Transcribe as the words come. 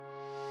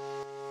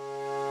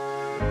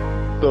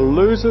The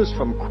losers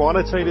from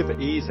quantitative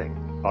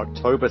easing,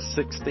 October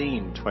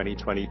 16,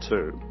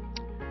 2022.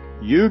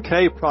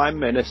 UK Prime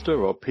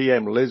Minister or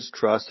PM Liz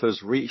Truss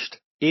has reached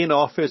in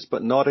office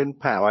but not in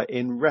power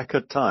in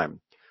record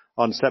time.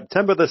 On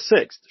September the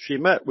 6th, she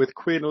met with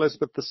Queen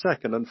Elizabeth II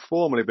and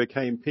formally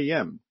became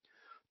PM.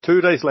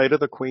 2 days later,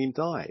 the Queen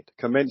died,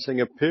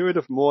 commencing a period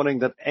of mourning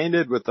that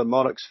ended with the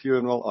monarch's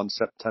funeral on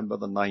September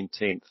the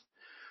 19th.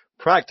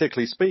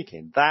 Practically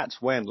speaking,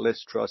 that's when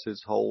Liz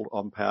Truss's hold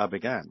on power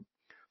began.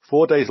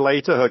 4 days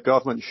later, her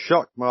government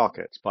shocked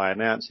markets by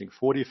announcing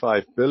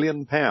 £45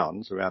 billion,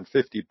 around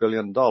 $50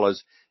 billion,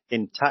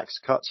 in tax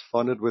cuts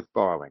funded with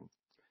borrowing.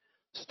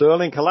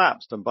 Sterling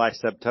collapsed, and by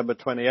September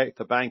 28th,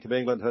 the Bank of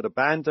England had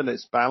abandoned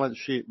its balance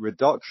sheet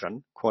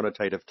reduction,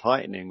 quantitative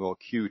tightening or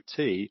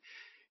QT,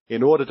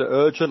 in order to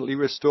urgently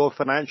restore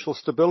financial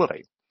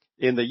stability.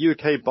 In the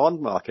UK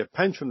bond market,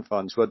 pension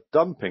funds were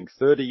dumping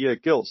 30-year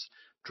gilts,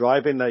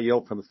 driving their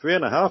yield from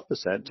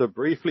 3.5% to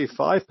briefly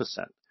 5%.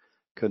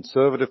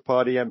 Conservative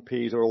Party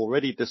MPs are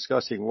already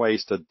discussing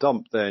ways to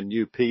dump their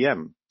new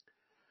PM.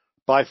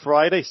 By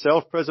Friday,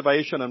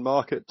 self-preservation and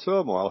market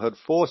turmoil had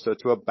forced her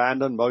to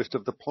abandon most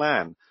of the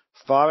plan,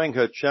 firing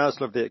her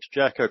Chancellor of the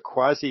Exchequer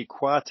Kwasi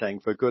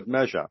Kwarteng for good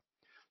measure.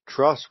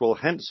 Truss will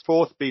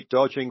henceforth be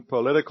dodging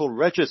political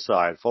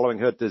regicide following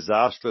her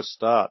disastrous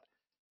start.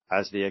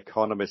 As The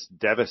Economist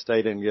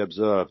devastatingly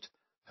observed,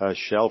 her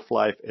shelf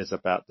life is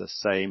about the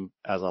same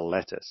as a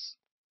lettuce.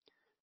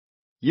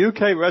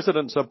 UK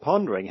residents are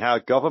pondering how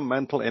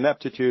governmental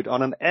ineptitude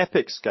on an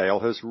epic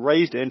scale has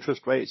raised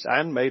interest rates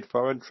and made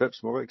foreign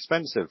trips more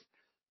expensive.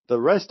 The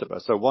rest of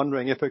us are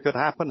wondering if it could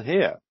happen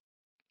here.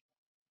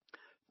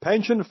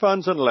 Pension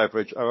funds and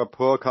leverage are a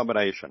poor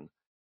combination.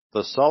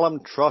 The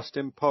solemn trust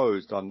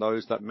imposed on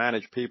those that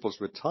manage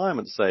people's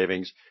retirement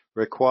savings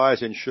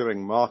requires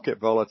ensuring market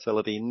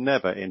volatility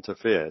never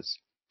interferes.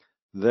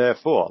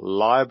 Therefore,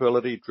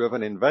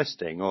 liability-driven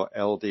investing, or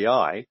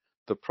LDI,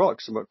 the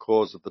proximate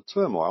cause of the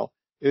turmoil,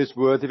 is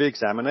worthy of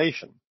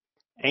examination.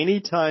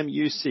 Anytime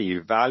you see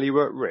value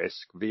at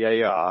risk,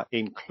 VAR,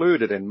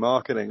 included in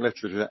marketing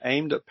literature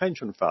aimed at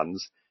pension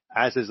funds,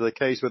 as is the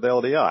case with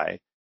LDI,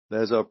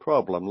 there's a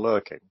problem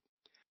lurking.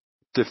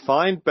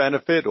 Defined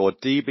benefit or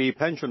DB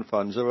pension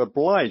funds are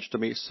obliged to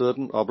meet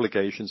certain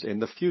obligations in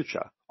the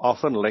future,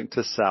 often linked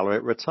to salary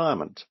at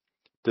retirement.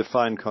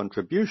 Defined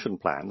contribution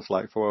plans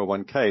like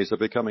 401ks are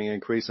becoming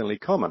increasingly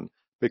common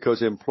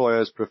because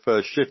employers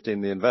prefer shifting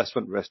the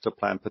investment risk to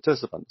plan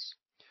participants.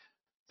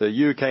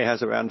 The UK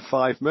has around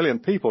 5 million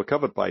people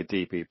covered by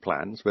DB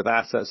plans, with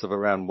assets of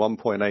around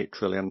 £1.8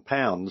 trillion,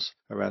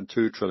 around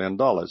 $2 trillion.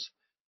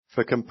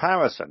 For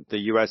comparison, the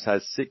US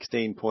has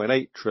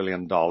 $16.8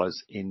 trillion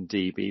in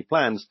DB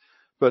plans,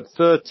 but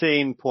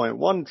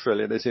 $13.1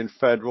 trillion is in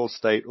federal,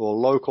 state, or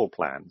local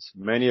plans,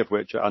 many of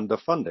which are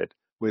underfunded,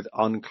 with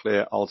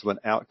unclear ultimate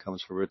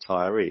outcomes for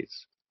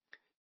retirees.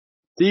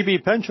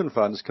 DB pension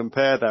funds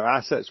compare their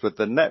assets with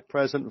the net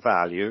present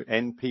value,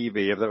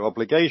 NPV, of their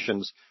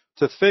obligations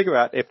to figure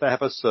out if they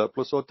have a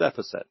surplus or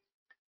deficit.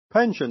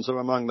 Pensions are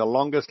among the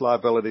longest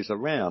liabilities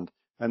around,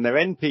 and their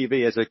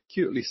NPV is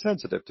acutely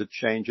sensitive to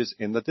changes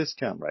in the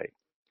discount rate.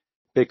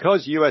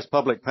 Because U.S.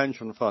 public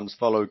pension funds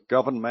follow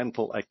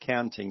Governmental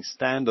Accounting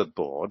Standard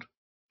Board,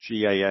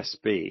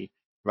 GASB,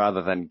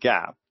 rather than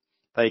GAAP,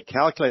 they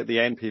calculate the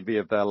NPV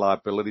of their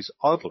liabilities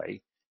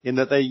oddly, in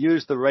that they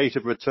use the rate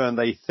of return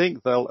they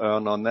think they'll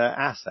earn on their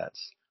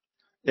assets.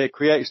 It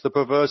creates the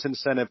perverse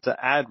incentive to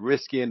add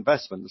risky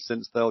investments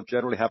since they'll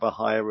generally have a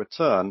higher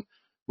return,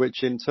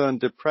 which in turn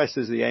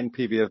depresses the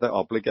NPV of their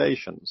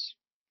obligations.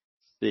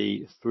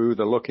 See Through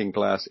the Looking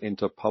Glass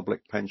into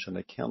Public Pension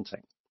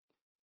Accounting.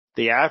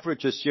 The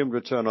average assumed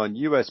return on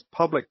U.S.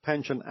 public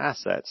pension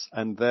assets,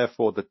 and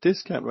therefore the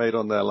discount rate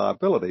on their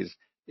liabilities,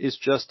 is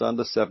just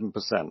under 7%.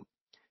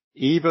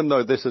 Even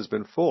though this has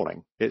been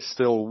falling, it's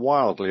still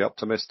wildly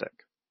optimistic.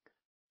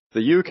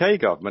 The UK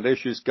government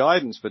issues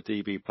guidance for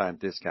DB plan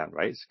discount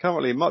rates,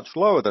 currently much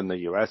lower than the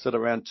US at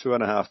around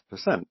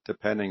 2.5%,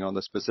 depending on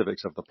the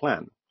specifics of the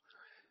plan.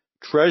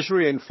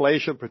 Treasury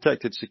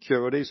inflation-protected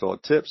securities, or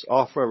TIPS,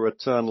 offer a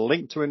return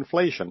linked to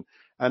inflation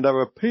and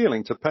are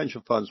appealing to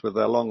pension funds with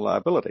their long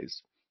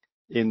liabilities.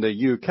 In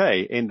the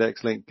UK,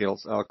 index-linked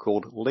gilts are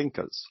called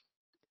linkers.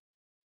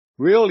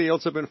 Real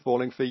yields have been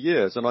falling for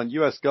years, and on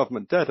US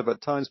government debt have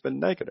at times been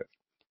negative.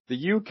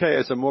 The UK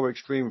is a more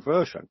extreme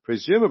version,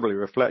 presumably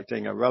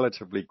reflecting a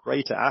relatively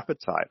greater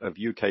appetite of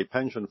UK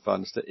pension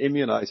funds to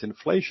immunize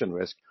inflation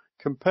risk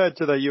compared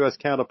to their US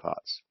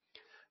counterparts.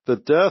 The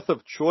dearth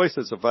of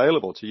choices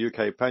available to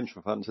UK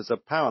pension funds is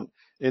apparent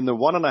in the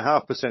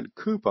 1.5%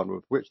 coupon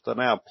with which the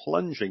now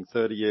plunging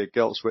 30-year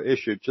gilts were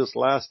issued just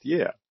last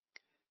year.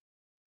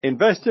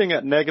 Investing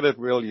at negative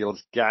real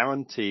yields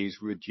guarantees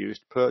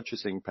reduced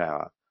purchasing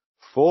power.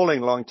 Falling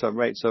long-term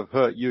rates have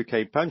hurt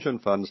UK pension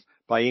funds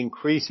by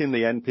increasing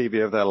the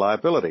NPV of their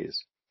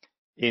liabilities.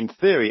 In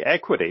theory,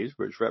 equities,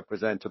 which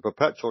represent a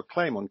perpetual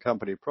claim on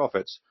company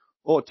profits,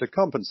 ought to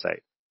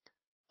compensate.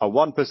 A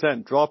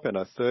 1% drop in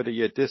a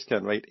 30-year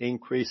discount rate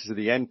increases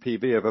the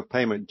NPV of a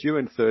payment due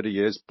in 30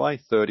 years by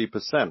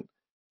 30%.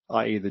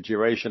 i.e. the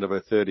duration of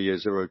a 30-year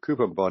zero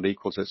coupon bond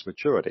equals its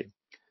maturity.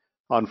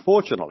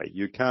 Unfortunately,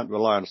 you can't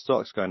rely on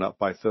stocks going up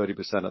by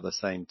 30% at the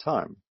same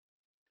time.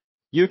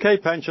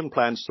 UK pension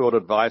plans sought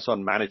advice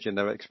on managing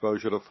their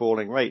exposure to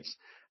falling rates,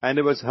 and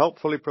it was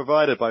helpfully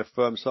provided by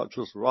firms such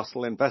as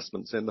Russell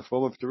Investments in the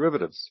form of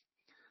derivatives.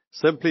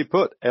 Simply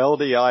put,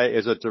 LDI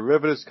is a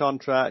derivatives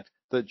contract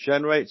that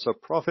generates a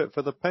profit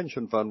for the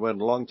pension fund when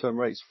long-term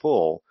rates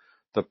fall,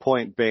 the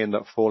point being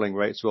that falling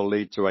rates will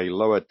lead to a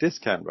lower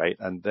discount rate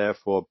and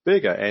therefore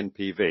bigger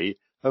NPV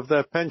of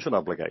their pension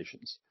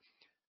obligations.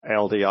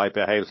 LDI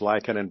behaves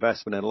like an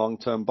investment in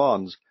long-term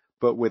bonds,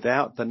 but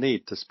without the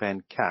need to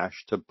spend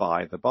cash to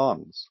buy the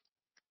bonds.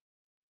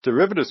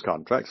 Derivatives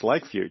contracts,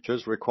 like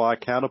futures, require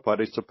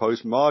counterparties to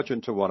post margin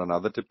to one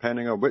another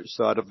depending on which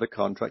side of the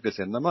contract is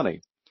in the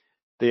money.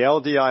 The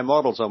LDI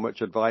models on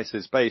which advice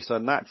is based are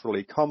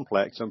naturally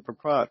complex and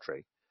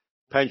proprietary.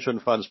 Pension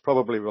funds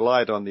probably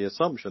relied on the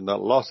assumption that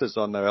losses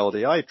on their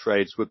LDI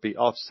trades would be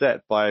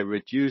offset by a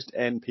reduced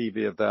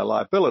NPV of their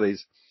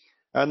liabilities,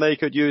 and they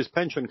could use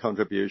pension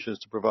contributions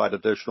to provide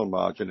additional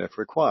margin if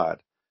required.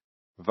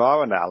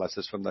 VaR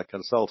analysis from their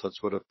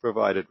consultants would have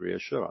provided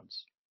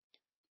reassurance.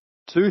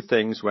 Two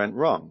things went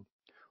wrong.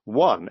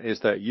 One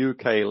is that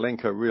UK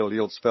linker real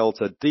yields fell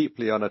to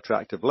deeply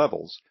unattractive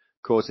levels,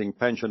 causing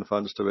pension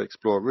funds to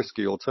explore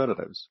risky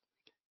alternatives.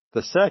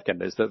 The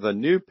second is that the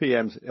new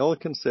PM's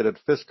ill-considered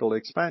fiscal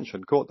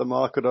expansion caught the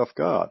market off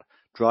guard,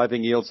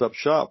 driving yields up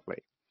sharply.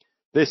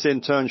 This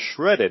in turn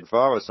shredded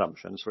VaR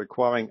assumptions,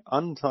 requiring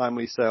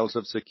untimely sales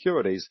of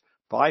securities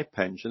by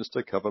pensions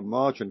to cover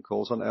margin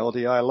calls on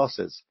LDI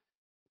losses.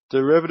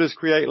 Derivatives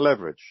create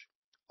leverage.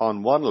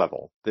 On one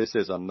level, this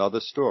is another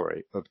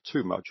story of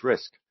too much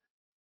risk.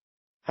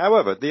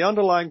 However, the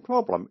underlying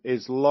problem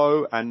is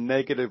low and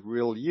negative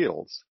real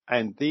yields,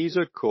 and these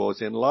are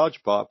caused in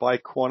large part by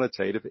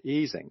quantitative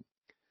easing.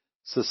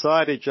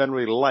 Society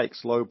generally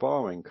likes low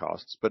borrowing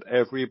costs, but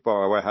every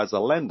borrower has a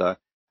lender,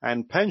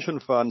 and pension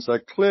funds are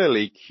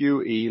clearly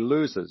QE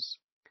losers.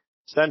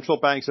 Central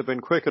banks have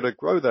been quicker to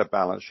grow their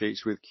balance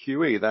sheets with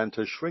QE than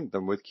to shrink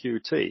them with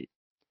QT.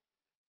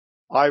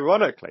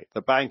 Ironically,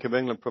 the Bank of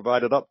England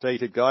provided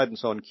updated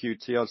guidance on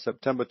QT on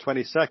September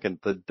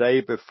 22nd, the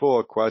day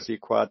before Kwasi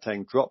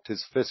Kwarteng dropped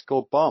his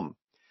fiscal bomb.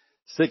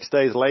 6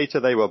 days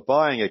later, they were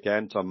buying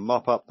again to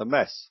mop up the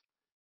mess.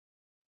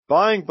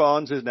 Buying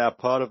bonds is now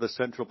part of the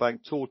central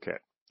bank toolkit,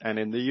 and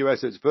in the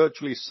US it's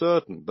virtually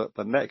certain that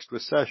the next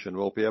recession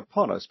will be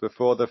upon us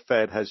before the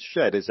Fed has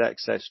shed its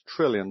excess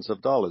trillions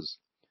of dollars.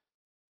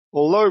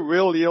 Although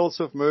real yields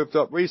have moved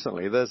up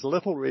recently, there's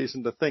little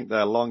reason to think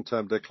their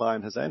long-term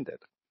decline has ended.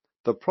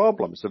 The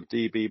problems of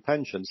DB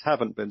pensions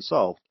haven't been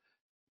solved,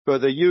 but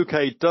the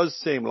UK does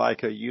seem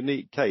like a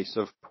unique case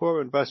of poor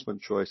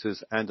investment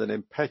choices and an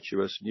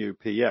impetuous new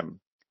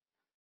PM.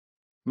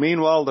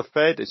 Meanwhile, the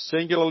Fed is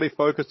singularly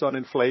focused on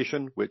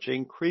inflation, which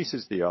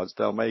increases the odds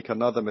they'll make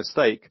another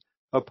mistake,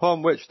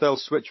 upon which they'll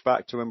switch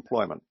back to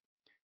employment.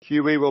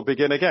 QE will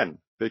begin again,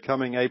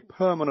 becoming a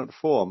permanent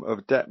form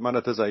of debt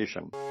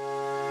monetization.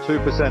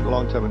 2%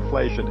 long-term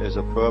inflation is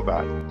a poor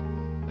bet.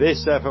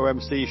 This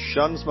FOMC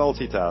shuns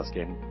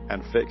multitasking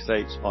and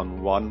fixates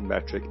on one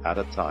metric at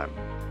a time.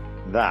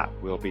 That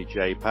will be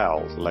Jay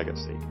Powell's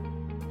legacy.